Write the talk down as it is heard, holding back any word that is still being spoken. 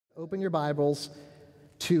open your Bibles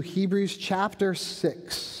to Hebrews chapter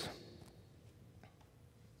 6.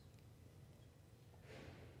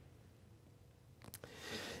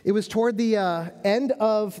 It was toward the end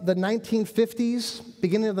of the 1950s,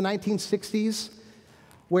 beginning of the 1960s,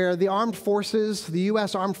 where the armed forces, the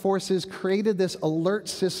U.S. Armed Forces, created this alert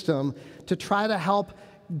system to try to help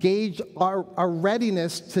gauge our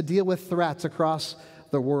readiness to deal with threats across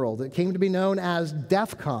the world. It came to be known as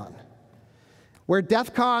DEFCON, where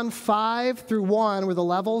DEFCON 5 through 1 were the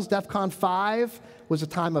levels. DEFCON 5 was a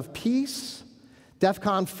time of peace.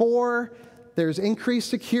 DEFCON 4, there's increased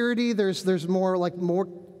security. There's more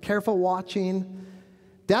careful watching.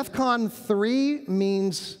 DEFCON 3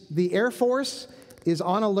 means the Air Force is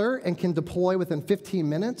on alert and can deploy within 15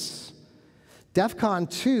 minutes. DEFCON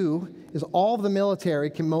 2 is all of the military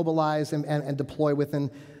can mobilize and deploy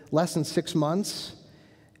within less than 6 months.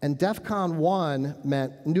 And DEFCON 1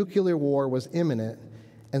 meant nuclear war was imminent,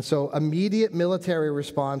 and so immediate military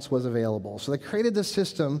response was available. So they created this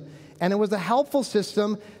system, and it was a helpful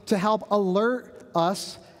system to help alert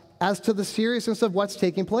us as to the seriousness of what's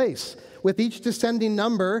taking place. With each descending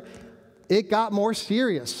number, it got more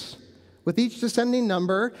serious. With each descending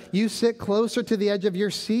number, you sit closer to the edge of your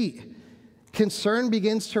seat. Concern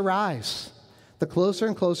begins to rise the closer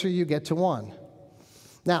and closer you get to 1.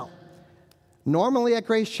 Now, normally at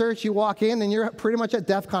Grace Church, you walk in and you're pretty much at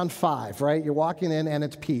DEFCON 5, right? You're walking in and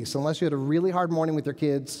it's peace. Unless you had a really hard morning with your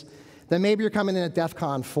kids, then maybe you're coming in at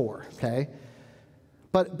DEFCON 4, okay?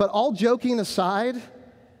 But all joking aside,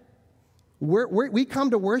 we come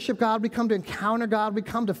to worship God, we come to encounter God, we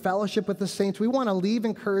come to fellowship with the saints. We want to leave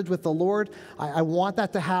encouraged with the Lord. I want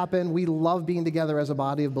that to happen. We love being together as a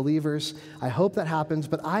body of believers. I hope that happens,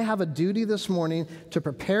 but I have a duty this morning to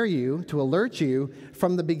prepare you, to alert you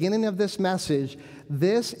from the beginning of this message.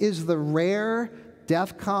 This is the rare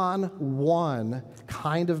DEFCON 1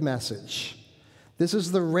 kind of message. This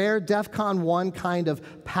is the rare DEFCON 1 kind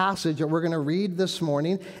of passage that we're going to read this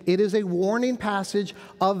morning. It is a warning passage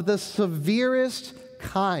of the severest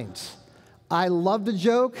kind. I love to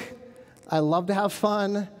joke. I love to have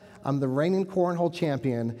fun. I'm the reigning cornhole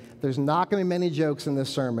champion. There's not going to be many jokes in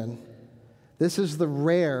this sermon. This is the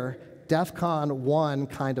rare DEFCON 1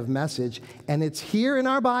 kind of message, and it's here in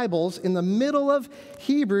our Bibles in the middle of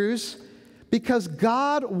Hebrews because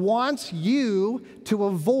God wants you to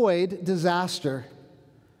avoid disaster.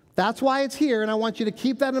 That's why it's here, and I want you to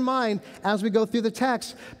keep that in mind as we go through the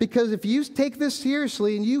text, because if you take this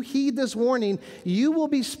seriously and you heed this warning, you will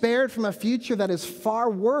be spared from a future that is far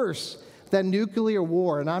worse than nuclear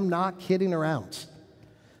war, and I'm not kidding around.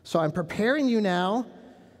 So I'm preparing you now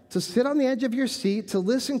to sit on the edge of your seat, to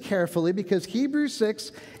listen carefully, because Hebrews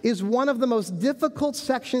 6 is one of the most difficult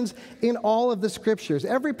sections in all of the scriptures.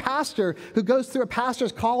 Every pastor who goes through a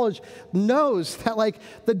pastor's college knows that,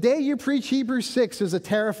 the day you preach Hebrews 6 is a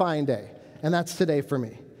terrifying day, and that's today for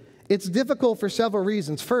me. It's difficult for several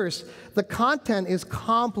reasons. First, the content is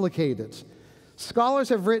complicated. Scholars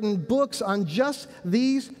have written books on just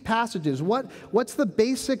these passages. What's the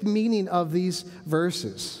basic meaning of these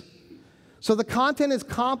verses? So the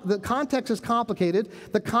context is complicated.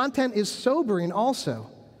 The content is sobering also.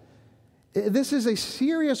 This is a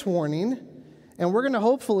serious warning, and we're going to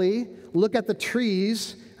hopefully look at the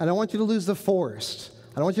trees. I don't want you to lose the forest.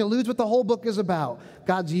 I don't want you to lose what the whole book is about.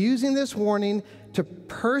 God's using this warning to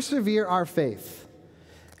persevere our faith.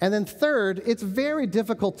 And then third, it's very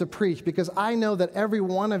difficult to preach because I know that every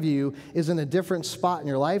one of you is in a different spot in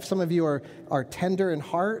your life. Some of you are tender in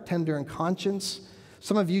heart, tender in conscience.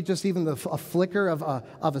 Some of you, just even a flicker of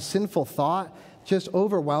a sinful thought just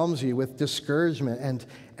overwhelms you with discouragement.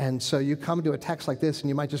 And so you come to a text like this and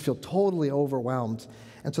you might just feel totally overwhelmed.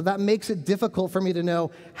 And so that makes it difficult for me to know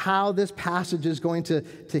how this passage is going to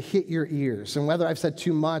hit your ears and whether I've said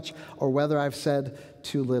too much or whether I've said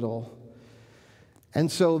too little. And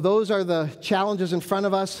so those are the challenges in front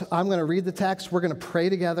of us. I'm going to read the text. We're going to pray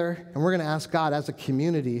together, and we're going to ask God as a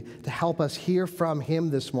community to help us hear from Him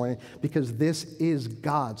this morning because this is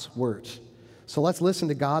God's word. So let's listen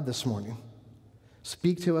to God this morning.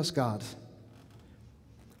 Speak to us, God.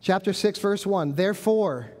 Chapter 6, verse 1.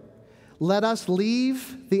 Therefore, let us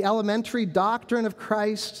leave the elementary doctrine of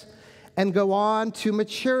Christ and go on to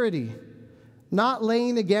maturity, not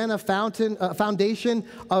laying again a foundation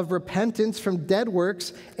of repentance from dead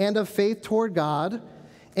works and of faith toward God,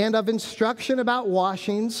 and of instruction about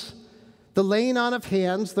washings, the laying on of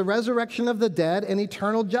hands, the resurrection of the dead, and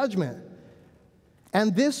eternal judgment.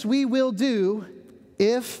 And this we will do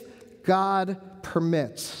if God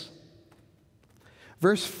permits.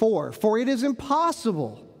 Verse 4, for it is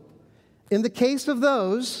impossible in the case of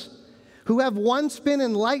those who have once been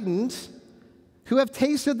enlightened who have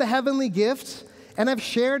tasted the heavenly gifts and have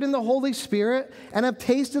shared in the Holy Spirit and have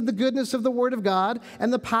tasted the goodness of the Word of God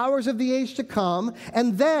and the powers of the age to come,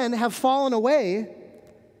 and then have fallen away,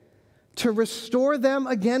 to restore them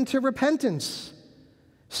again to repentance,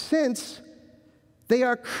 since they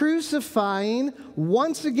are crucifying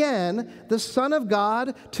once again the Son of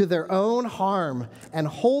God to their own harm and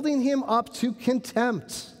holding him up to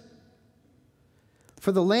contempt.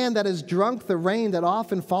 For the land that has drunk the rain that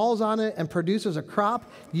often falls on it and produces a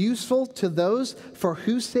crop useful to those for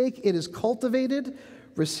whose sake it is cultivated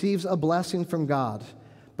receives a blessing from God.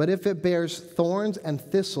 But if it bears thorns and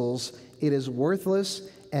thistles, it is worthless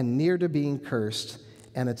and near to being cursed,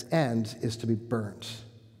 and its end is to be burnt.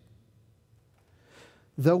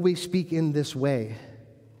 Though we speak in this way,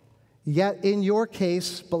 yet in your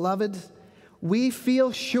case, beloved, we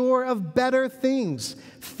feel sure of better things,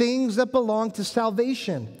 things that belong to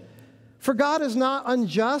salvation. For God is not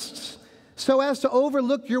unjust so as to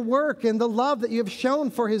overlook your work and the love that you have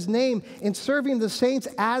shown for his name in serving the saints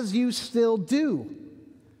as you still do.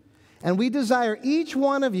 And we desire each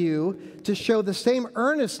one of you to show the same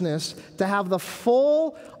earnestness to have the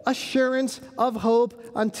full assurance of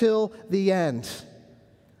hope until the end,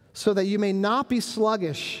 so that you may not be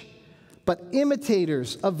sluggish, but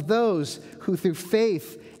imitators of those who through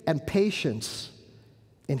faith and patience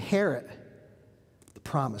inherit the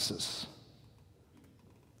promises.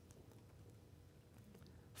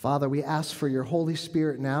 Father, we ask for your Holy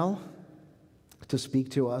Spirit now to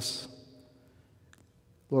speak to us.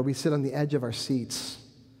 Lord, we sit on the edge of our seats.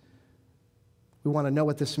 We want to know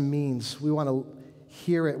what this means. We want to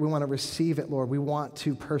hear it. We want to receive it, Lord. We want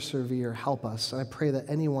to persevere. Help us. And I pray that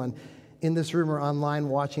anyone in this room or online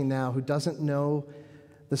watching now who doesn't know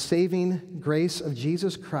the saving grace of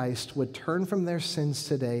Jesus Christ would turn from their sins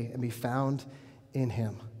today and be found in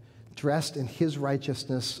him, dressed in his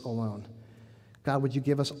righteousness alone. God, would you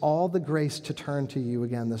give us all the grace to turn to you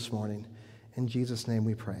again this morning? In Jesus' name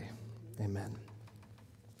we pray. Amen.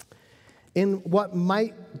 In what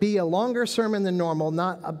might be a longer sermon than normal,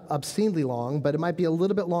 not obscenely long, but it might be a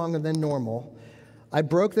little bit longer than normal, I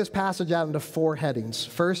broke this passage out into 4 headings.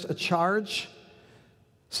 First, a charge.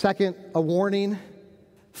 Second, a warning.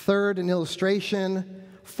 Third, an illustration.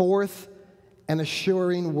 Fourth, an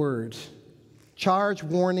assuring word. Charge,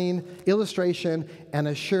 warning, illustration, and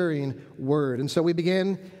assuring word. And so we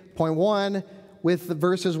begin, point 1, with the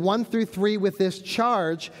verses 1 through 3 with this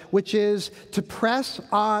charge, which is to press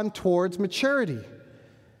on towards maturity.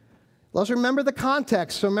 Let's remember the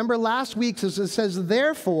context. So remember last week's, it says,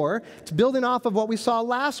 therefore, it's building off of what we saw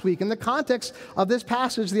last week. In the context of this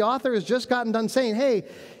passage, the author has just gotten done saying, hey,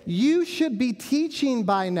 you should be teaching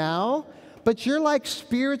by now, but you're like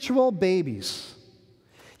spiritual babies.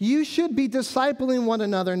 You should be discipling one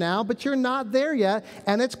another now, but you're not there yet,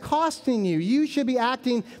 and it's costing you. You should be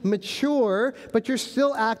acting mature, but you're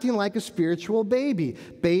still acting like a spiritual baby.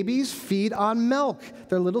 Babies feed on milk.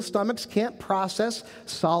 Their little stomachs can't process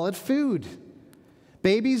solid food.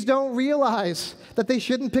 Babies don't realize that they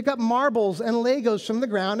shouldn't pick up marbles and Legos from the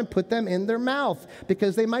ground and put them in their mouth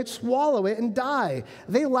because they might swallow it and die.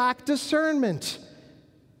 They lack discernment.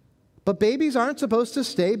 But babies aren't supposed to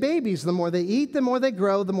stay babies. The more they eat, the more they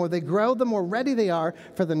grow. The more they grow, the more ready they are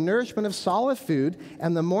for the nourishment of solid food.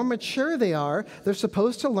 And the more mature they are, they're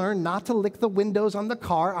supposed to learn not to lick the windows on the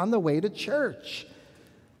car on the way to church.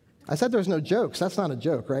 I said there's no jokes. That's not a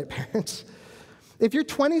joke, right, parents? If you're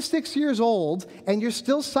 26 years old and you're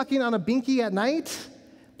still sucking on a binky at night,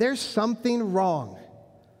 there's something wrong.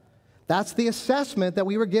 That's the assessment that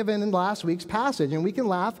we were given in last week's passage. And we can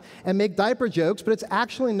laugh and make diaper jokes, but it's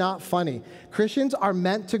actually not funny. Christians are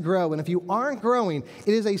meant to grow, and if you aren't growing,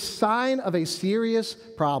 it is a sign of a serious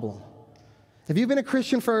problem. If you've been a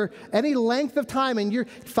Christian for any length of time, and you're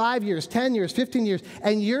 5 years, 10 years, 15 years,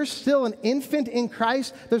 and you're still an infant in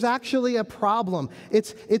Christ, there's actually a problem.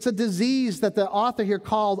 It's a disease that the author here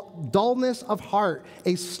called dullness of heart,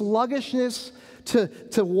 a sluggishness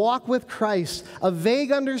to walk with Christ, a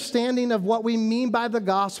vague understanding of what we mean by the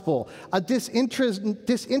gospel, a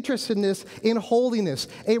disinterestedness in holiness,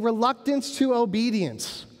 a reluctance to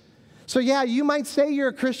obedience. So yeah, you might say you're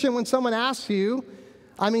a Christian when someone asks you.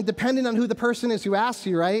 I mean, depending on who the person is who asks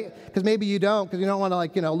you, right? Because maybe you don't, because you don't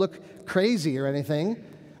want to look crazy or anything.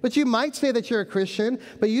 But you might say that you're a Christian,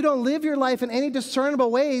 but you don't live your life in any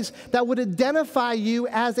discernible ways that would identify you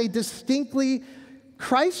as a distinctly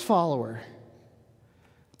Christ follower.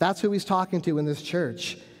 That's who he's talking to in this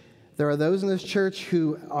church. There are those in this church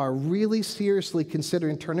who are really seriously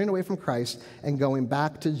considering turning away from Christ and going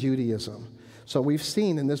back to Judaism. So we've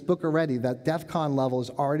seen in this book already that DEFCON level has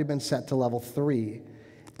already been set to level 3,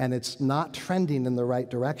 and it's not trending in the right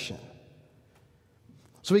direction.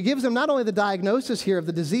 So he gives them not only the diagnosis here of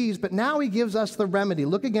the disease, but now he gives us the remedy.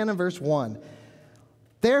 Look again in verse 1.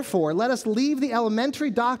 Therefore, let us leave the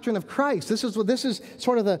elementary doctrine of Christ. This is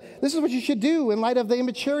what you should do in light of the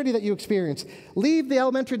immaturity that you experience. Leave the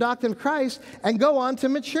elementary doctrine of Christ and go on to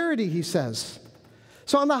maturity, he says.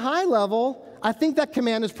 So on the high level, I think that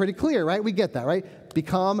command is pretty clear, right? We get that, right?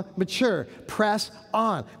 Become mature, press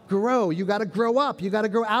on, grow. You got to grow up. You got to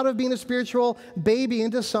grow out of being a spiritual baby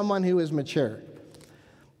into someone who is mature.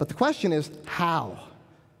 But the question is, how?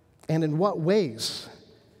 And in what ways?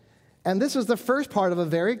 And this is the first part of a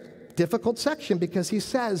very difficult section because he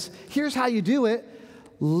says, here's how you do it.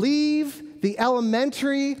 Leave the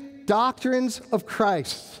elementary doctrines of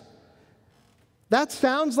Christ. That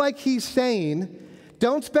sounds like he's saying,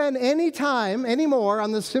 don't spend any time anymore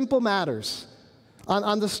on the simple matters,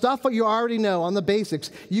 on the stuff that you already know, on the basics.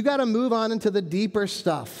 You got to move on into the deeper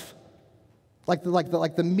stuff, like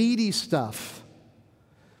the meaty stuff.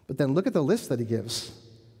 But then look at the list that he gives.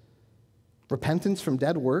 Repentance from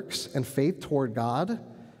dead works and faith toward God,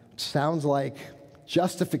 which sounds like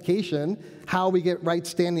justification, how we get right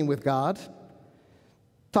standing with God.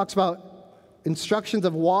 Talks about instructions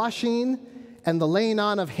of washing and the laying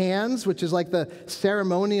on of hands, which is like the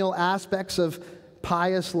ceremonial aspects of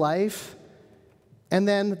pious life. And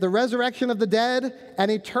then the resurrection of the dead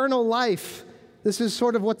and eternal life. This is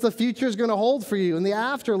sort of what the future is going to hold for you in the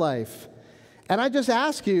afterlife. And I just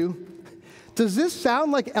ask you, does this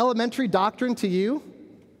sound like elementary doctrine to you?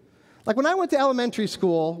 Like when I went to elementary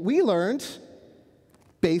school, we learned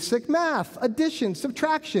basic math, addition,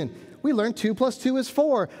 subtraction. We learned 2 + 2 is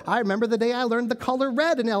 4. I remember the day I learned the color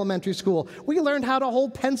red in elementary school. We learned how to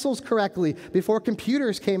hold pencils correctly before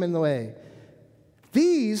computers came in the way.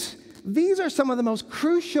 These are some of the most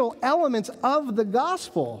crucial elements of the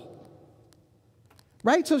gospel.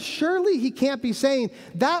 Right? So surely he can't be saying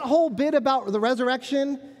that whole bit about the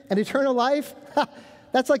resurrection and eternal life,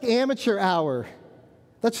 that's like amateur hour.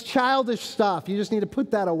 That's childish stuff. You just need to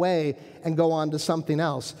put that away and go on to something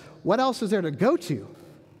else. What else is there to go to?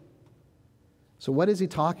 So what is he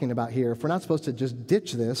talking about here? If we're not supposed to just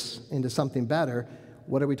ditch this into something better,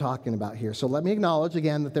 what are we talking about here? So let me acknowledge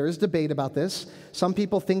again that there is debate about this. Some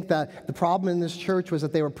people think that the problem in this church was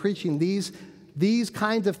that they were preaching these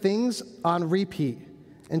kinds of things on repeat.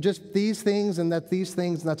 And just these things and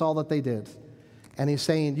that's all that they did. And he's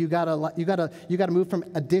saying you gotta move from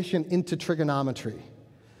addition into trigonometry.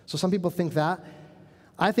 So some people think that.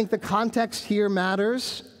 I think the context here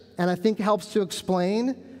matters, and I think helps to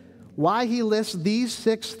explain why he lists these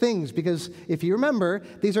 6 things. Because if you remember,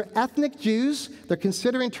 these are ethnic Jews. They're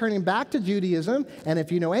considering turning back to Judaism. And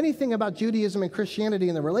if you know anything about Judaism and Christianity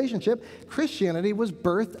and the relationship, Christianity was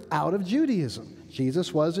birthed out of Judaism.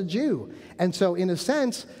 Jesus was a Jew. And so in a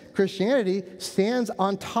sense, Christianity stands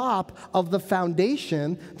on top of the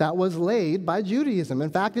foundation that was laid by Judaism. In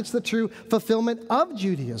fact, it's the true fulfillment of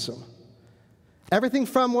Judaism. Everything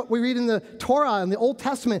from what we read in the Torah and the Old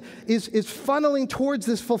Testament is funneling towards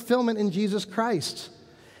this fulfillment in Jesus Christ.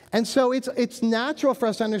 And so it's natural for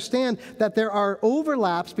us to understand that there are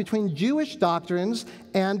overlaps between Jewish doctrines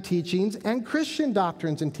and teachings and Christian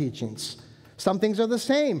doctrines and teachings. Some things are the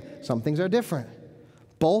same, some things are different.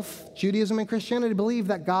 Both Judaism and Christianity believe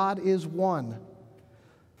that God is one.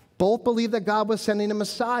 Both believe that God was sending a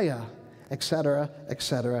Messiah, etc.,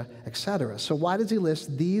 etc., etc. So why does he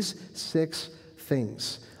list these 6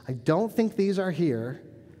 things? I don't think these are here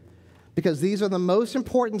because these are the most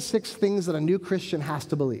important 6 things that a new Christian has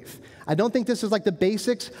to believe. I don't think this is like the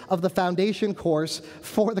basics of the foundation course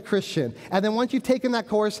for the Christian. And then once you've taken that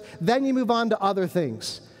course, then you move on to other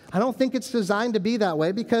things. I don't think it's designed to be that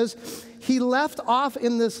way because he left off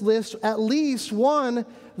in this list at least one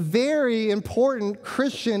very important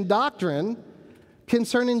Christian doctrine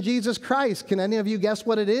concerning Jesus Christ. Can any of you guess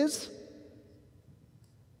what it is?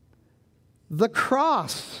 The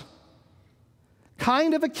cross.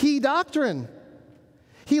 Kind of a key doctrine.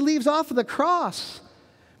 He leaves off the cross.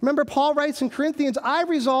 Remember, Paul writes in Corinthians, I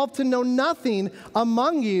resolve to know nothing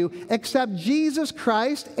among you except Jesus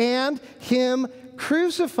Christ and him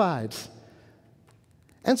crucified.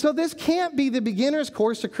 And so this can't be the beginner's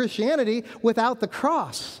course to Christianity without the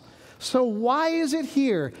cross. So why is it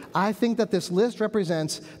here? I think that this list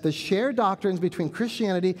represents the shared doctrines between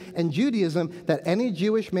Christianity and Judaism that any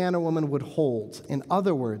Jewish man or woman would hold. In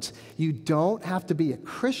other words, you don't have to be a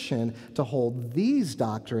Christian to hold these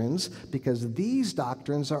doctrines because these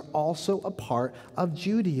doctrines are also a part of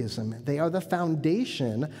Judaism. They are the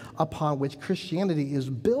foundation upon which Christianity is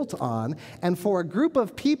built on. And for a group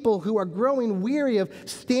of people who are growing weary of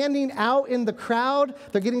standing out in the crowd,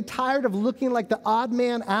 they're getting tired of looking like the odd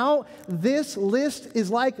man out, this list is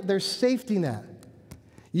like their safety net.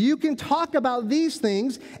 You can talk about these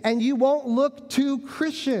things and you won't look too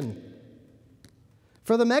Christian.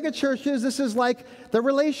 For the megachurches, this is like the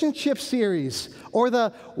relationship series, or the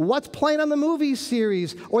what's playing on the movies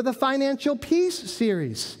series, or the financial peace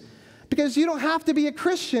series. Because you don't have to be a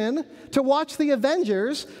Christian to watch the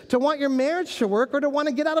Avengers, to want your marriage to work, or to want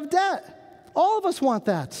to get out of debt. All of us want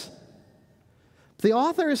that. The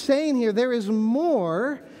author is saying here there is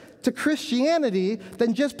more to Christianity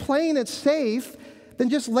than just playing it safe, than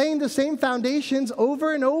just laying the same foundations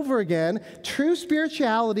over and over again. True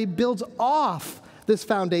spirituality builds off this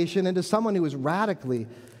foundation into someone who is radically,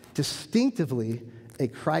 distinctively a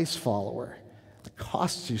Christ follower. It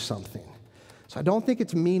costs you something. So I don't think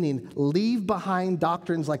it's meaning leave behind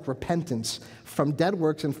doctrines like repentance from dead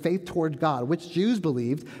works and faith toward God, which Jews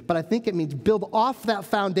believed, but I think it means build off that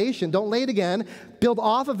foundation. Don't lay it again. Build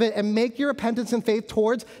off of it and make your repentance and faith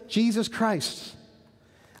towards Jesus Christ.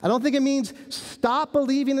 I don't think it means stop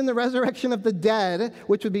believing in the resurrection of the dead,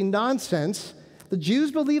 which would be nonsense. The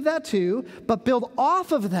Jews believe that too, but build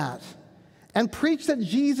off of that and preach that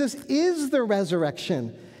Jesus is the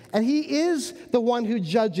resurrection and he is the one who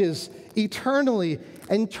judges eternally.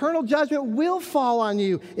 And eternal judgment will fall on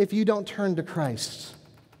you if you don't turn to Christ.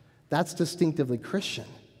 That's distinctively Christian.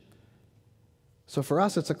 So for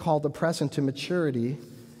us, it's a call to press into maturity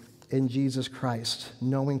in Jesus Christ,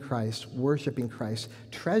 knowing Christ, worshiping Christ,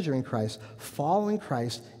 treasuring Christ, following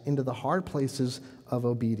Christ into the hard places of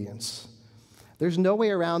obedience. There's no way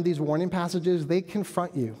around these warning passages. They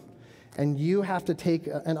confront you. And you have to take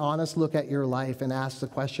an honest look at your life and ask the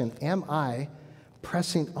question, am I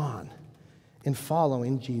pressing on in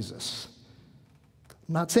following Jesus?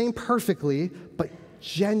 I'm not saying perfectly, but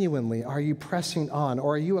genuinely, are you pressing on?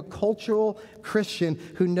 Or are you a cultural Christian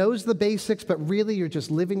who knows the basics, but really you're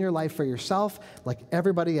just living your life for yourself like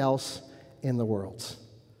everybody else in the world?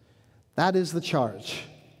 That is the charge.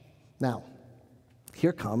 Now,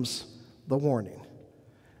 here comes the warning.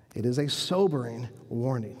 It is a sobering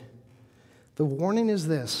warning. The warning is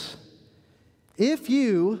this: if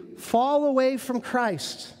you fall away from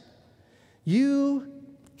Christ, you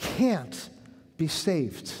can't be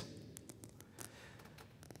saved.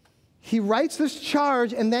 He writes this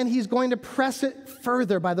charge, and then he's going to press it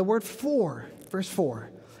further by the word for. Verse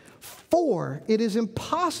 4. For it is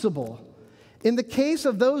impossible in the case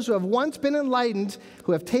of those who have once been enlightened,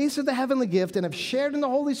 who have tasted the heavenly gift and have shared in the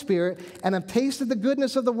Holy Spirit and have tasted the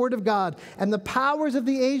goodness of the Word of God and the powers of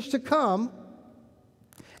the age to come,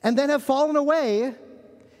 and then have fallen away,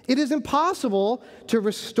 it is impossible to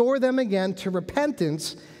restore them again to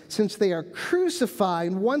repentance, since they are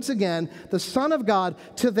crucifying once again the Son of God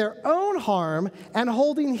to their own harm and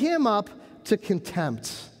holding him up to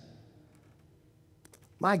contempt.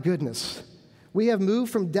 My goodness. We have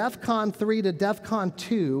moved from DEFCON 3 to DEFCON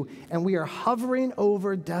 2, and we are hovering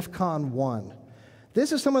over DEFCON 1.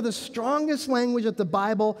 This is some of the strongest language that the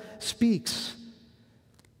Bible speaks.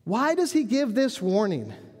 Why does he give this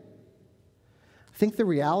warning? I think the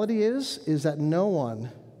reality is that no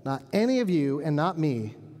one, not any of you and not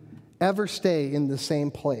me, ever stay in the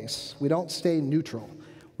same place. We don't stay neutral.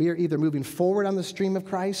 We are either moving forward on the stream of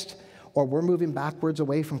Christ or we're moving backwards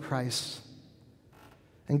away from Christ.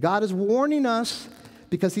 And God is warning us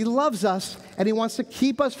because he loves us and he wants to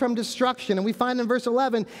keep us from destruction. And we find in verse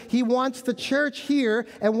 11, he wants the church here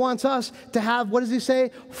and wants us to have, what does he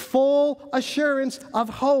say? Full assurance of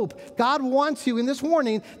hope. God wants you in this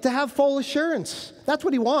warning to have full assurance. That's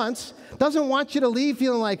what he wants. Doesn't want you to leave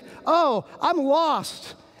feeling like, oh, I'm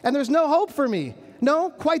lost and there's no hope for me. No,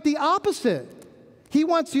 quite the opposite. He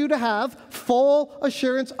wants you to have full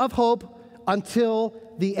assurance of hope until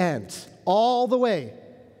the end, all the way.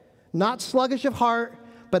 Not sluggish of heart,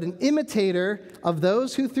 but an imitator of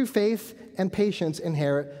those who through faith and patience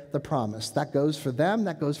inherit the promise. That goes for them,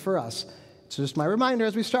 that goes for us. It's just my reminder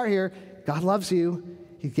as we start here, God loves you.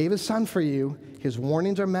 He gave his son for you. His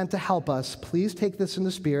warnings are meant to help us. Please take this in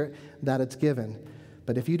the spirit that it's given.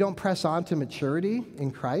 But if you don't press on to maturity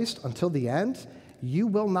in Christ until the end, you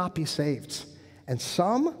will not be saved. And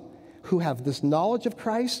some who have this knowledge of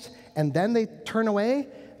Christ and then they turn away,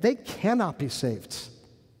 they cannot be saved.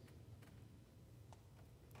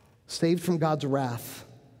 Saved from God's wrath,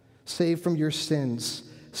 saved from your sins,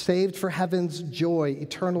 saved for heaven's joy,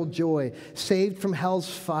 eternal joy, saved from hell's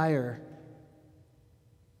fire.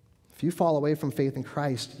 If you fall away from faith in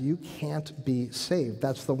Christ, you can't be saved.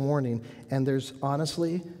 That's the warning. And there's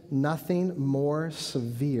honestly nothing more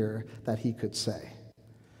severe that he could say.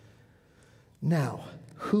 Now,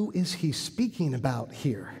 who is he speaking about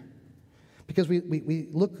here? Because we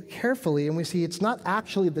look carefully and we see it's not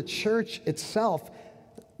actually the church itself,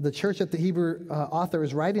 the church that the Hebrew author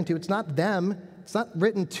is writing to. It's not them It's not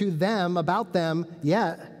written to them, about them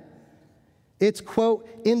yet. It's, quote,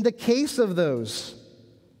 in the case of those,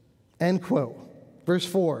 end quote. Verse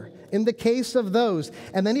 4, in the case of those.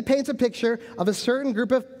 And then he paints a picture of a certain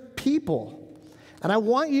group of people. And I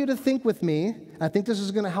want you to think with me, and I think this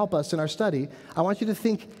is going to help us in our study, I want you to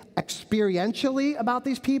think experientially about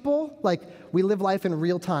these people. Like, we live life in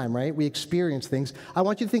real time, right? We experience things. I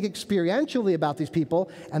want you to think experientially about these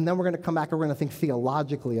people, and then we're going to come back and we're going to think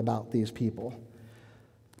theologically about these people.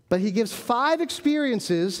 But he gives 5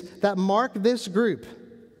 experiences that mark this group.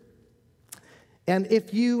 And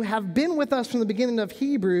if you have been with us from the beginning of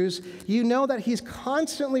Hebrews, you know that he's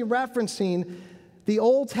constantly referencing the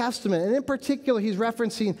Old Testament, and in particular, he's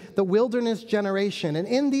referencing the wilderness generation. And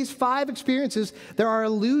in these 5 experiences, there are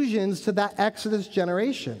allusions to that Exodus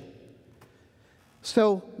generation.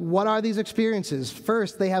 So what are these experiences?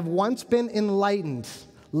 First, they have once been enlightened.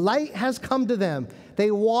 Light has come to them.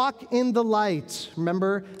 They walk in the light.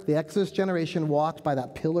 Remember, the Exodus generation walked by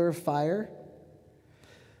that pillar of fire.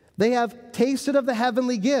 They have tasted of the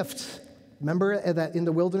heavenly gift. Remember that in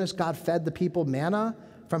the wilderness, God fed the people manna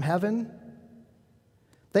from heaven?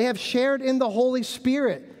 They have shared in the Holy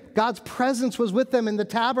Spirit. God's presence was with them in the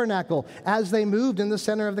tabernacle as they moved in the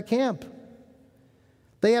center of the camp.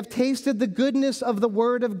 They have tasted the goodness of the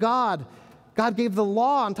Word of God. God gave the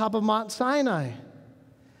law on top of Mount Sinai.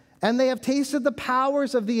 And they have tasted the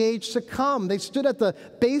powers of the age to come. They stood at the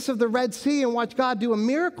base of the Red Sea and watched God do a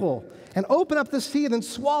miracle and open up the sea and then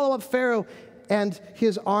swallow up Pharaoh and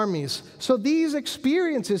his armies. So these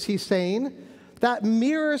experiences, he's saying, that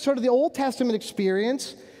mirror sort of the Old Testament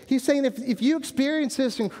experience. He's saying if you experience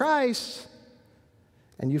this in Christ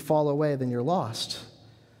and you fall away, then you're lost.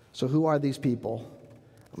 So who are these people?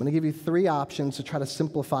 I'm going to give you 3 options to try to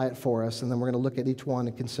simplify it for us, and then we're going to look at each one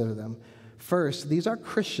and consider them. First, these are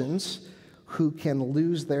Christians who can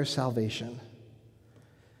lose their salvation.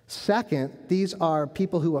 Second, these are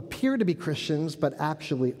people who appear to be Christians but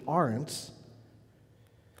actually aren't.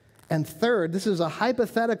 And third, this is a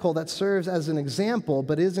hypothetical that serves as an example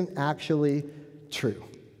but isn't actually true.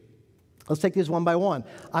 Let's take these one by one.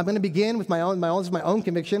 I'm going to begin with my own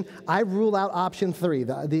conviction. I rule out option 3,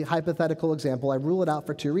 the hypothetical example. I rule it out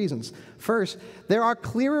for 2 reasons. First, there are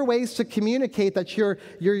clearer ways to communicate that you're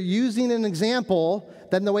using an example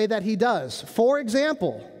than the way that he does. For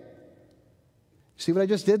example, see what I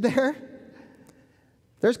just did there?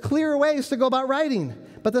 There's clearer ways to go about writing.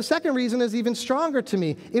 But the second reason is even stronger to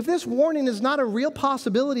me. If this warning is not a real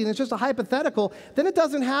possibility and it's just a hypothetical, then it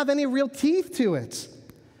doesn't have any real teeth to it.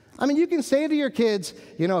 I mean, you can say to your kids,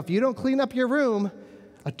 if you don't clean up your room,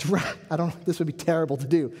 this would be terrible to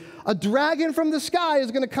do. A dragon from the sky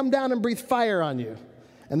is going to come down and breathe fire on you.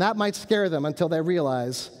 And that might scare them until they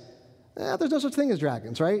realize, there's no such thing as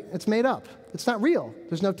dragons, right? It's made up. It's not real.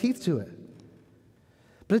 There's no teeth to it.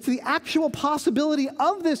 But it's the actual possibility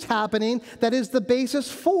of this happening that is the basis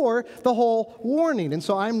for the whole warning. And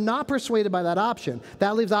so I'm not persuaded by that option.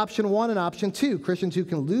 That leaves option 1 and option 2. Christians who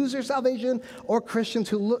can lose their salvation, or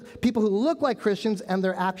people who look like Christians and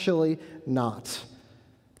they're actually not.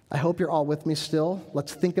 I hope you're all with me still.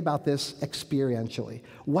 Let's think about this experientially.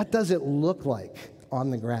 What does it look like on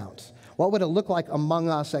the ground? What would it look like among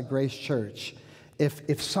us at Grace Church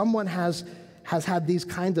if someone has had these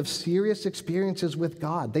kinds of serious experiences with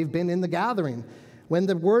God? They've been in the gathering. When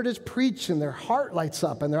the word is preached and their heart lights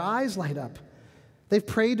up and their eyes light up. They've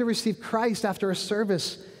prayed to receive Christ after a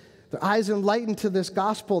service. Their eyes enlightened to this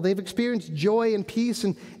gospel. They've experienced joy and peace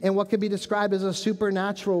in what could be described as a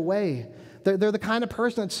supernatural way. They're the kind of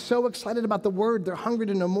person that's so excited about the word, they're hungry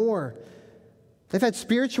to know more. They've had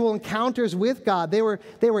spiritual encounters with God. They were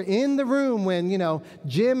in the room when,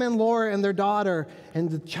 Jim and Laura and their daughter, and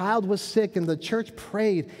the child was sick, and the church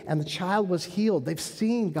prayed, and the child was healed. They've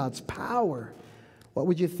seen God's power. What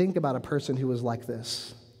would you think about a person who was like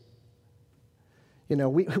this?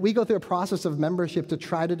 We go through a process of membership to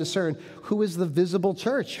try to discern who is the visible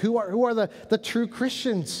church, who are the true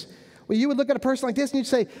Christians. Well, you would look at a person like this and you'd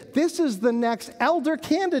say, this is the next elder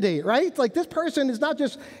candidate, right? Like, this person is not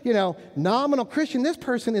just, nominal Christian. This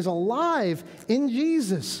person is alive in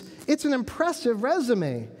Jesus. It's an impressive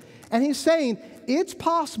resume. And he's saying it's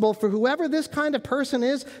possible for whoever this kind of person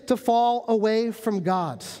is to fall away from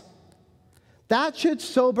God. That should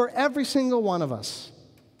sober every single one of us.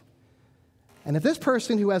 And if this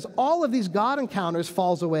person who has all of these God encounters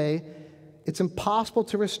falls away, it's impossible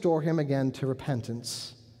to restore him again to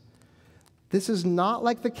repentance. This is not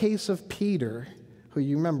like the case of Peter, who,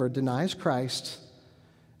 you remember, denies Christ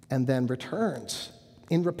and then returns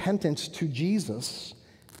in repentance to Jesus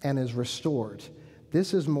and is restored.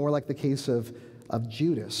 This is more like the case of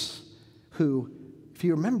Judas, who if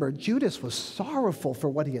you remember, Judas was sorrowful for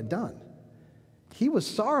what he had done. He was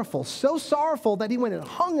sorrowful, so sorrowful that he went and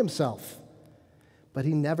hung himself. But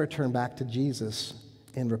he never turned back to Jesus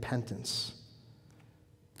in repentance.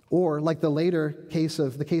 Or like the case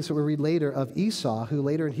that we read later of Esau, who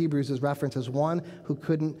later in Hebrews is referenced as one who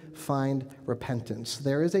couldn't find repentance.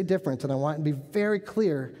 There is a difference, and I want to be very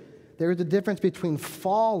clear. There is a difference between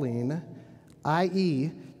falling,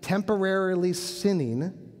 i.e., temporarily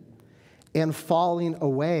sinning, and falling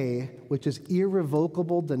away, which is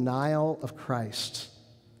irrevocable denial of Christ.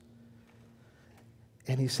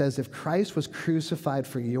 And he says, if Christ was crucified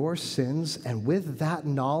for your sins, and with that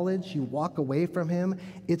knowledge you walk away from him,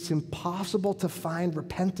 it's impossible to find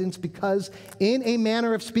repentance, because in a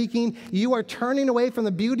manner of speaking, you are turning away from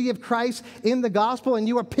the beauty of Christ in the gospel, and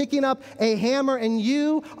you are picking up a hammer, and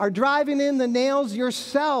you are driving in the nails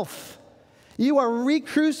yourself. You are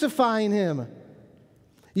re-crucifying him.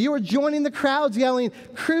 You are joining the crowds yelling,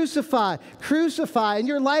 crucify, crucify, and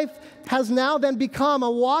your life has now then become a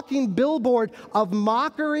walking billboard of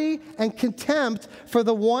mockery and contempt for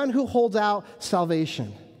the one who holds out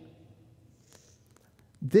salvation.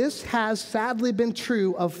 This has sadly been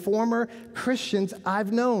true of former Christians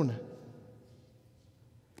I've known,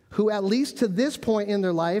 who at least to this point in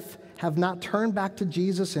their life have not turned back to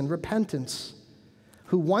Jesus in repentance,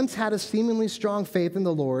 who once had a seemingly strong faith in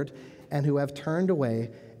the Lord and who have turned away.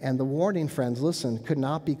 And the warning, friends, listen, could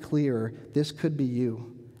not be clearer. This could be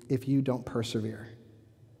you if you don't persevere.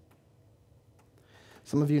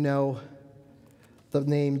 Some of you know the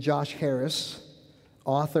name Josh Harris,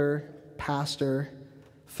 author, pastor,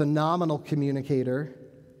 phenomenal communicator,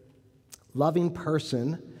 loving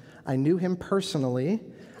person. I knew him personally.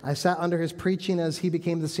 I sat under his preaching as he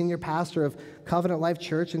became the senior pastor of Covenant Life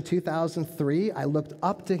Church in 2003. I looked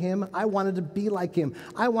up to him. I wanted to be like him.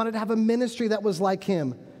 I wanted to have a ministry that was like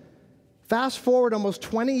him. Fast forward almost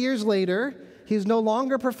 20 years later, he's no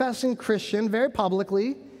longer a professing Christian very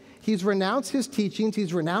publicly. He's renounced his teachings.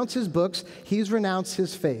 He's renounced his books. He's renounced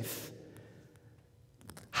his faith.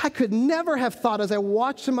 I could never have thought as I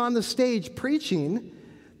watched him on the stage preaching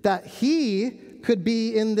that he could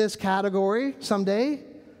be in this category someday.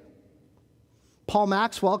 Paul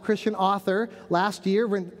Maxwell, Christian author, last year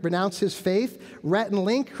renounced his faith. Rhett and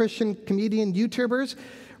Link, Christian comedian YouTubers,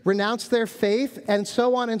 renounced their faith, and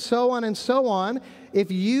so on and so on and so on.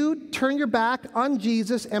 If you turn your back on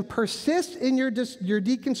Jesus and persist in your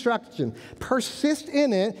deconstruction, persist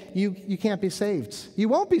in it, you can't be saved. You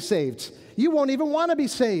won't be saved. You won't even want to be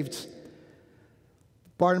saved.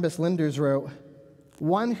 Barnabas Linders wrote,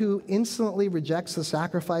 one who insolently rejects the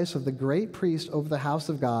sacrifice of the great priest over the house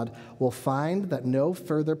of God will find that no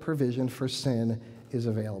further provision for sin is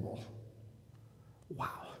available. Wow.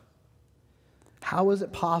 How is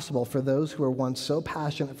it possible for those who were once so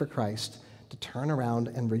passionate for Christ to turn around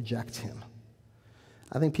and reject him?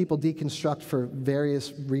 I think people deconstruct for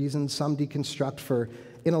various reasons. Some deconstruct for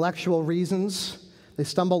intellectual reasons. They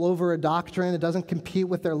stumble over a doctrine. It doesn't compute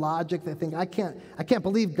with their logic. They think, I can't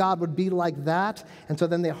believe God would be like that. And so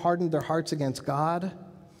then they harden their hearts against God.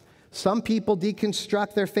 Some people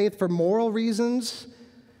deconstruct their faith for moral reasons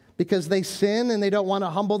because they sin and they don't want to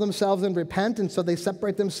humble themselves and repent, and so they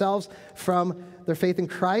separate themselves from their faith in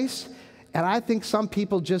Christ. And I think some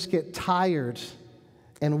people just get tired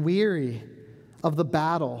and weary of the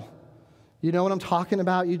battle. You know what I'm talking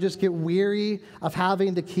about? You just get weary of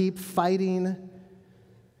having to keep fighting.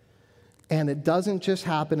 And it doesn't just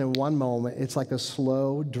happen in one moment. It's like a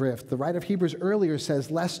slow drift. The writer of Hebrews earlier says,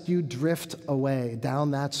 lest you drift away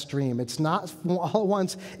down that stream. It's not all at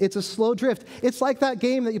once. It's a slow drift. It's like that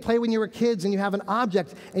game that you play when you were kids and you have an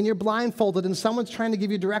object and you're blindfolded and someone's trying to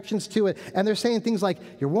give you directions to it. And they're saying things like,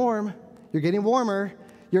 you're warm, you're getting warmer,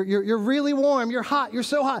 you're really warm, you're hot, you're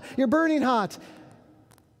so hot, you're burning hot.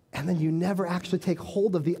 And then you never actually take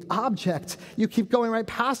hold of the object. You keep going right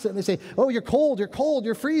past it, and they say, oh, you're cold,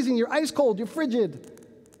 you're freezing, you're ice cold, you're frigid.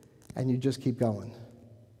 And you just keep going.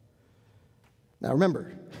 Now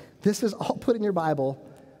remember, this is all put in your Bible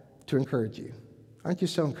to encourage you. Aren't you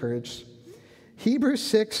so encouraged? Hebrews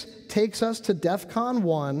 6 takes us to DEFCON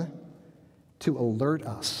 1 to alert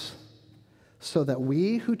us so that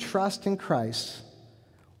we who trust in Christ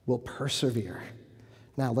will persevere.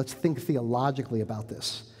 Now let's think theologically about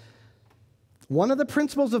this. One of the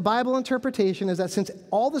principles of Bible interpretation is that since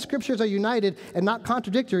all the scriptures are united and not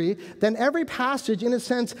contradictory, then every passage, in a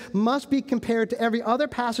sense, must be compared to every other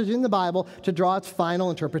passage in the Bible to draw its final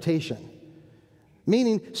interpretation.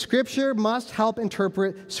 Meaning, Scripture must help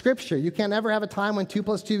interpret Scripture. You can't ever have a time when 2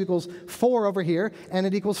 + 2 = 4 over here and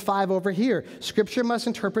it equals 5 over here. Scripture must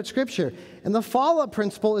interpret Scripture. And the follow-up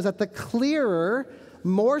principle is that the clearer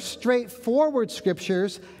more straightforward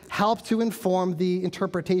scriptures help to inform the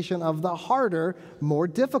interpretation of the harder, more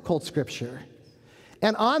difficult scripture.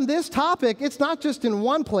 And on this topic, it's not just in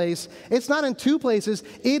one place, it's not in two places,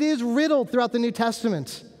 it is riddled throughout the New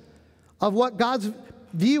Testament of what God's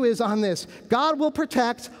view is on this. God will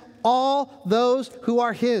protect all those who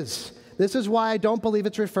are his. This is why I don't believe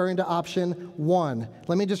it's referring to option 1.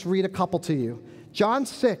 Let me just read a couple to you. John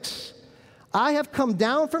 6, I have come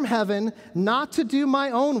down from heaven not to do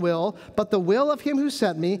my own will, but the will of him who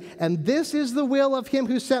sent me, and this is the will of him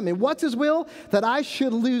who sent me. What's his will? That I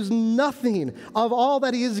should lose nothing of all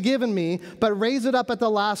that he has given me, but raise it up at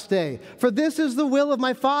the last day. For this is the will of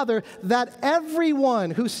my Father, that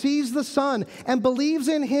everyone who sees the Son and believes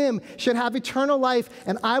in him should have eternal life,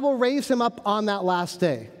 and I will raise him up on that last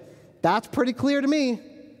day. That's pretty clear to me.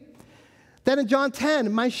 Then in John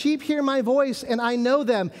 10, my sheep hear my voice, and I know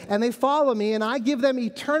them, and they follow me, and I give them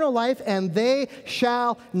eternal life, and they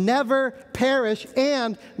shall never perish,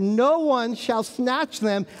 and no one shall snatch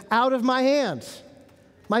them out of my hands.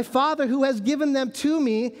 My Father who has given them to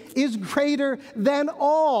me is greater than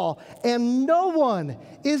all, and no one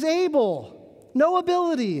is able, no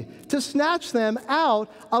ability to snatch them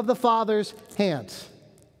out of the Father's hands.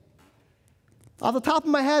 Off the top of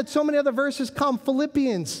my head, so many other verses come.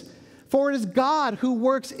 Philippians, for it is God who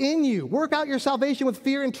works in you. Work out your salvation with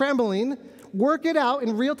fear and trembling. Work it out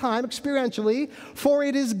in real time, experientially. For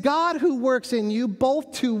it is God who works in you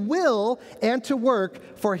both to will and to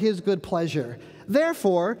work for his good pleasure.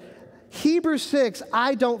 Therefore, Hebrews 6,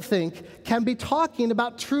 I don't think, can be talking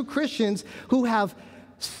about true Christians who have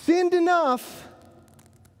sinned enough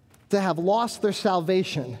to have lost their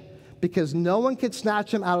salvation, because no one can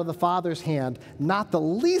snatch them out of the Father's hand, not the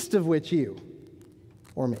least of which you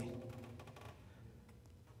or me.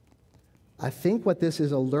 I think what this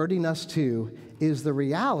is alerting us to is the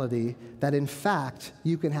reality that, in fact,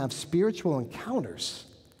 you can have spiritual encounters,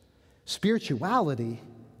 spirituality,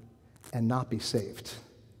 and not be saved.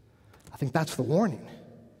 I think that's the warning.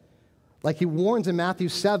 Like he warns in Matthew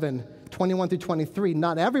 7, 21 through 23,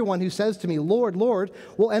 not everyone who says to me, Lord, Lord,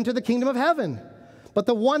 will enter the kingdom of heaven, but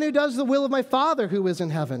the one who does the will of my Father who is in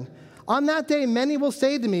heaven. On that day, many will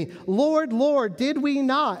say to me, Lord, Lord, did we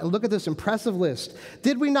not, and look at this impressive list,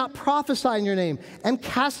 did we not prophesy in your name and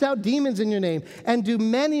cast out demons in your name and do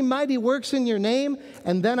many mighty works in your name?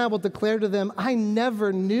 And then I will declare to them, I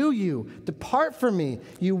never knew you. Depart from me,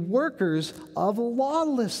 you workers of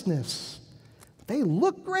lawlessness. They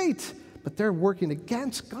look great, but they're working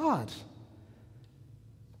against God.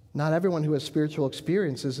 Not everyone who has spiritual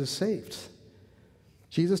experiences is saved.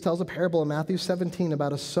 Jesus tells a parable in Matthew 17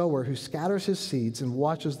 about a sower who scatters his seeds and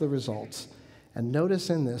watches the results. And notice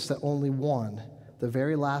in this that only one, the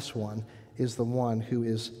very last one, is the one who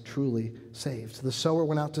is truly saved. The sower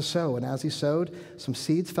went out to sow, and as he sowed, some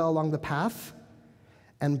seeds fell along the path,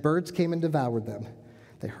 and birds came and devoured them.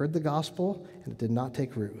 They heard the gospel, and it did not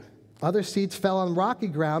take root. Other seeds fell on rocky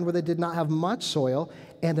ground where they did not have much soil,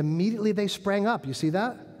 and immediately they sprang up. You see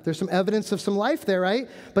that? There's some evidence of some life there, right?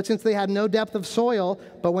 But since they had no depth of soil,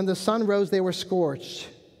 but when the sun rose, they were scorched.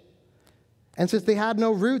 And since they had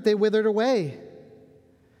no root, they withered away.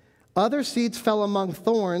 Other seeds fell among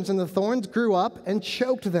thorns, and the thorns grew up and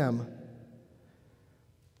choked them.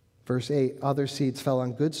 Verse 8, other seeds fell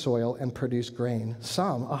on good soil and produced grain.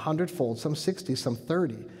 Some 100-fold, some 60, some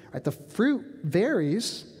 30. Right? The fruit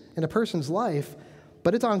varies in a person's life,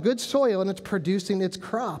 but it's on good soil and it's producing its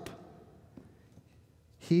crop.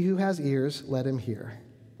 He who has ears, let him hear.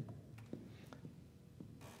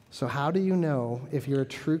 So how do you know if you're a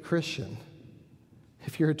true Christian,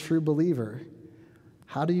 if you're a true believer?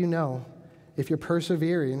 How do you know if you're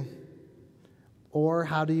persevering? Or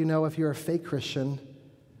how do you know if you're a fake Christian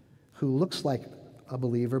who looks like a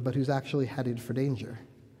believer but who's actually headed for danger?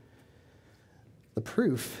 The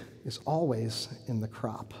proof is always in the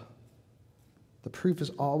crop. The proof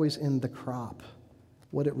is always in the crop,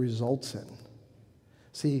 what it results in.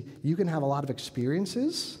 See, you can have a lot of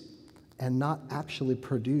experiences and not actually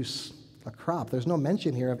produce a crop. There's no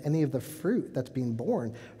mention here of any of the fruit that's being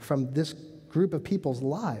born from this group of people's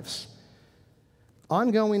lives.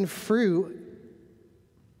 Ongoing fruit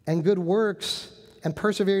and good works and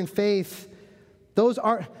persevering faith, those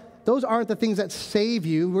aren't the things that save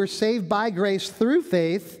you. We're saved by grace through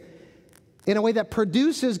faith in a way that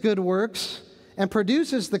produces good works and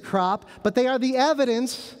produces the crop, but they are the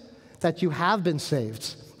evidence that you have been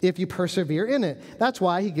saved if you persevere in it. That's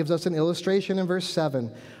why he gives us an illustration in verse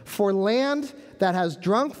 7. For land that has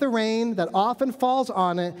drunk the rain that often falls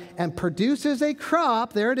on it and produces a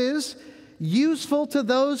crop, there it is, useful to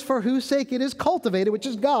those for whose sake it is cultivated, which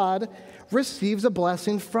is God, receives a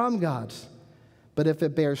blessing from God. But if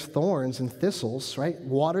it bears thorns and thistles, right?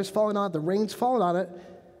 Water's falling on it, the rain's falling on it,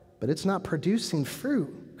 but it's not producing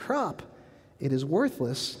fruit, crop. It is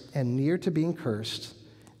worthless and near to being cursed,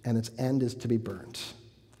 and its end is to be burnt.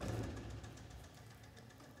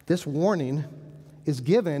 This warning is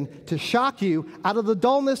given to shock you out of the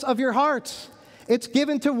dullness of your hearts. It's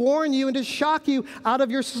given to warn you and to shock you out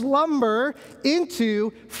of your slumber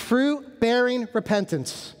into fruit-bearing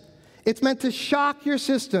repentance. It's meant to shock your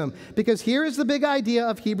system, because here is the big idea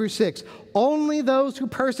of Hebrews 6. Only those who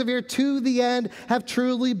persevere to the end have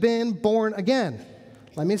truly been born again.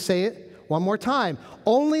 Let me say it one more time.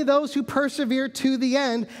 Only those who persevere to the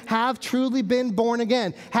end have truly been born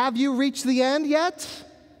again. Have you reached the end yet?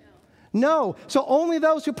 No. So only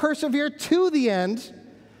those who persevere to the end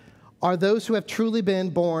are those who have truly been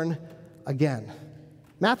born again.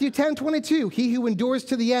 Matthew 10:22, he who endures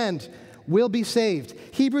to the end will be saved.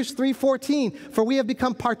 Hebrews 3:14, for we have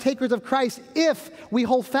become partakers of Christ if we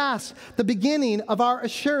hold fast the beginning of our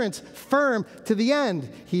assurance firm to the end.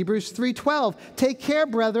 Hebrews 3:12, take care,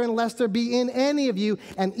 brethren, lest there be in any of you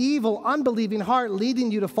an evil, unbelieving heart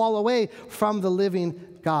leading you to fall away from the living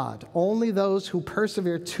God. Only those who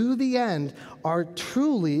persevere to the end are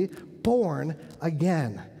truly born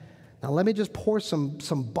again. Now let me just pour some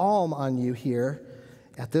balm on you here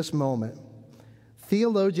at this moment.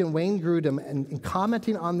 Theologian Wayne Grudem, in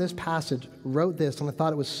commenting on this passage, wrote this, and I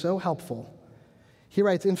thought it was so helpful. He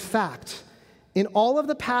writes, in fact, in all of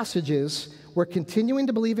the passages where continuing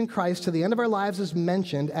to believe in Christ to the end of our lives is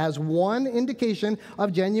mentioned as one indication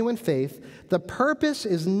of genuine faith, the purpose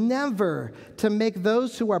is never to make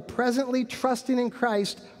those who are presently trusting in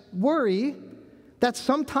Christ worry that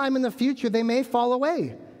sometime in the future they may fall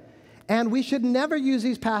away. And we should never use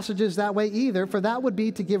these passages that way either, for that would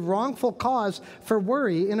be to give wrongful cause for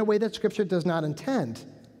worry in a way that Scripture does not intend.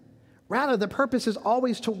 Rather, the purpose is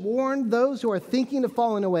always to warn those who are thinking of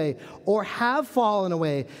falling away or have fallen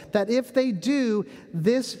away that if they do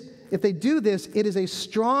this, it is a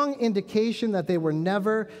strong indication that they were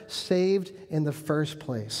never saved in the first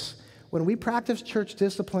place. When we practice church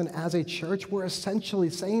discipline as a church, we're essentially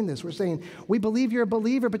saying this. We're saying, we believe you're a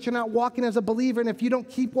believer, but you're not walking as a believer. And if you don't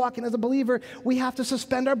keep walking as a believer, we have to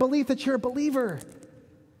suspend our belief that you're a believer.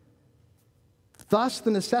 Thus,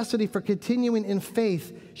 the necessity for continuing in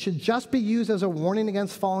faith should just be used as a warning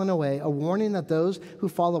against falling away, a warning that those who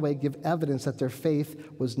fall away give evidence that their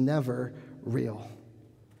faith was never real.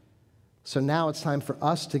 So now it's time for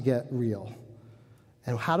us to get real.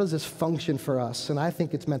 And how does this function for us? And I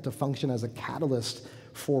think it's meant to function as a catalyst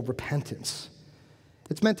for repentance.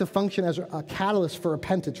 It's meant to function as a catalyst for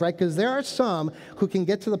repentance, right? Because there are some who can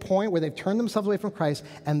get to the point where they've turned themselves away from Christ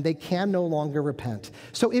and they can no longer repent.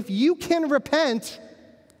 So if you can repent,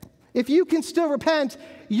 if you can still repent,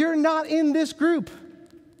 you're not in this group.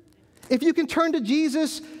 If you can turn to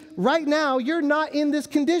Jesus right now, you're not in this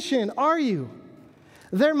condition, are you?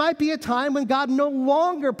 There might be a time when God no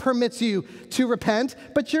longer permits you to repent,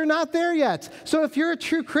 but you're not there yet. So if you're a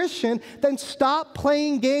true Christian, then stop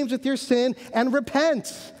playing games with your sin and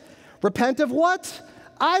repent. Repent of what?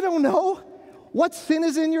 I don't know. What sin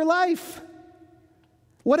is in your life?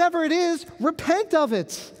 Whatever it is, repent of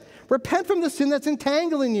it. Repent from the sin that's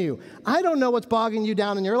entangling you. I don't know what's bogging you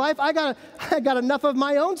down in your life. I got enough of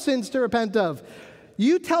my own sins to repent of.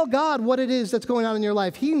 You tell God what it is that's going on in your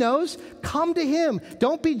life. He knows. Come to Him.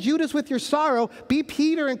 Don't be Judas with your sorrow. Be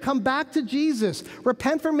Peter and come back to Jesus.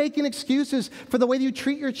 Repent for making excuses for the way you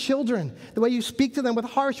treat your children, the way you speak to them with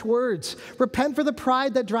harsh words. Repent for the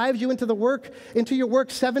pride that drives you into your work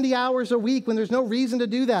 70 hours a week when there's no reason to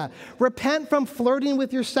do that. Repent from flirting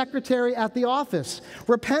with your secretary at the office.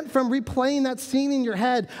 Repent from replaying that scene in your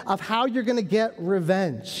head of how you're going to get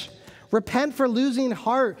revenge. Repent for losing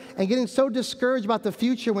heart and getting so discouraged about the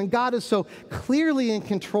future when God is so clearly in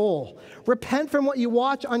control. Repent from what you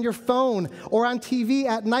watch on your phone or on TV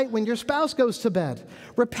at night when your spouse goes to bed.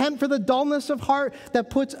 Repent for the dullness of heart that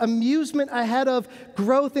puts amusement ahead of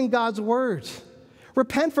growth in God's word.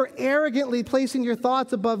 Repent for arrogantly placing your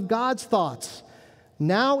thoughts above God's thoughts.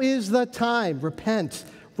 Now is the time. Repent,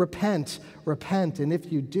 repent, repent. And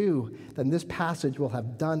if you do, then this passage will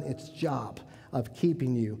have done its job of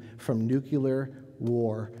keeping you from nuclear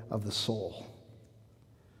war of the soul.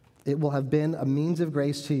 It will have been a means of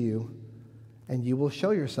grace to you, and you will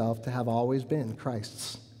show yourself to have always been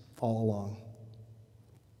Christ's all along.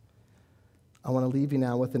 I want to leave you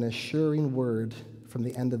now with an assuring word from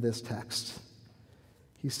the end of this text.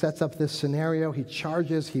 He sets up this scenario, he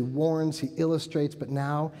charges, he warns, he illustrates, but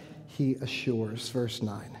now he assures. Verse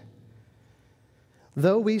 9.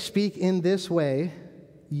 Though we speak in this way,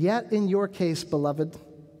 yet in your case, beloved,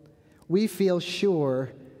 we feel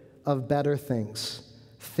sure of better things,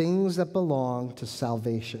 things that belong to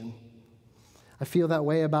salvation. I feel that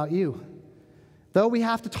way about you. Though we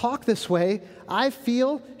have to talk this way, I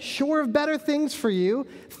feel sure of better things for you,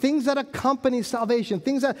 things that accompany salvation,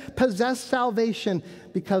 things that possess salvation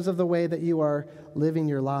because of the way that you are living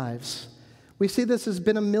your lives. We see this has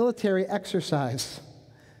been a military exercise,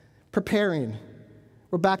 preparing.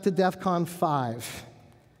 We're back to DEFCON 5.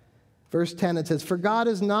 Verse 10, it says, "For God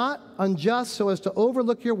is not unjust so as to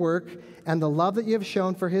overlook your work and the love that you have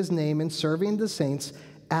shown for his name in serving the saints,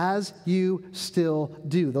 as you still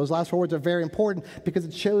do." Those last 4 words are very important because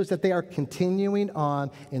it shows that they are continuing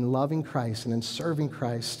on in loving Christ and in serving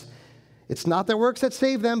Christ. It's not their works that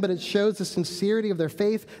save them, but it shows the sincerity of their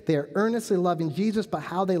faith. They are earnestly loving Jesus, but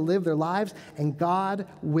how they live their lives, and God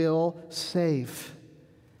will save.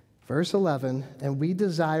 Verse 11, "And we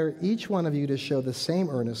desire each one of you to show the same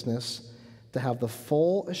earnestness, to have the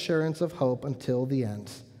full assurance of hope until the end."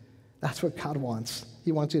 That's what God wants.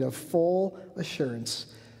 He wants you to have full assurance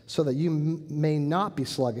so that you may not be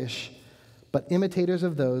sluggish, but imitators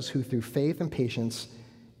of those who through faith and patience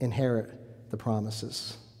inherit the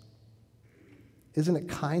promises. Isn't it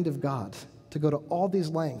kind of God to go to all these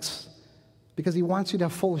lengths because he wants you to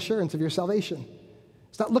have full assurance of your salvation?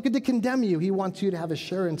 He's not looking to condemn you. He wants you to have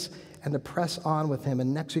assurance and to press on with him.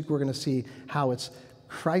 And next week we're going to see how it's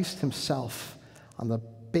Christ himself, on the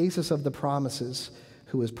basis of the promises,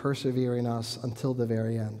 who is persevering us until the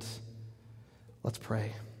very end. Let's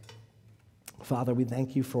pray. Father, we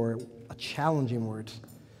thank you for a challenging word.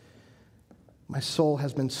 My soul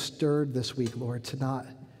has been stirred this week, Lord, to not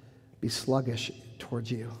be sluggish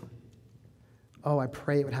towards you. Oh, I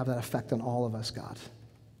pray it would have that effect on all of us, God.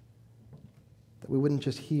 That we wouldn't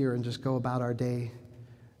just hear and just go about our day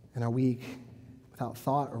and our week without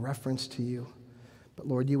thought or reference to you. But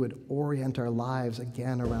Lord, you would orient our lives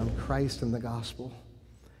again around Christ and the gospel,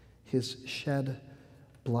 his shed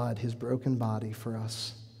blood, his broken body for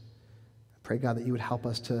us. I pray, God, that you would help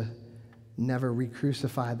us to never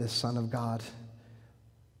re-crucify this Son of God,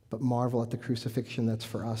 but marvel at the crucifixion that's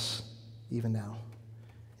for us even now.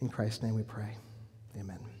 In Christ's name we pray.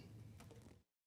 Amen.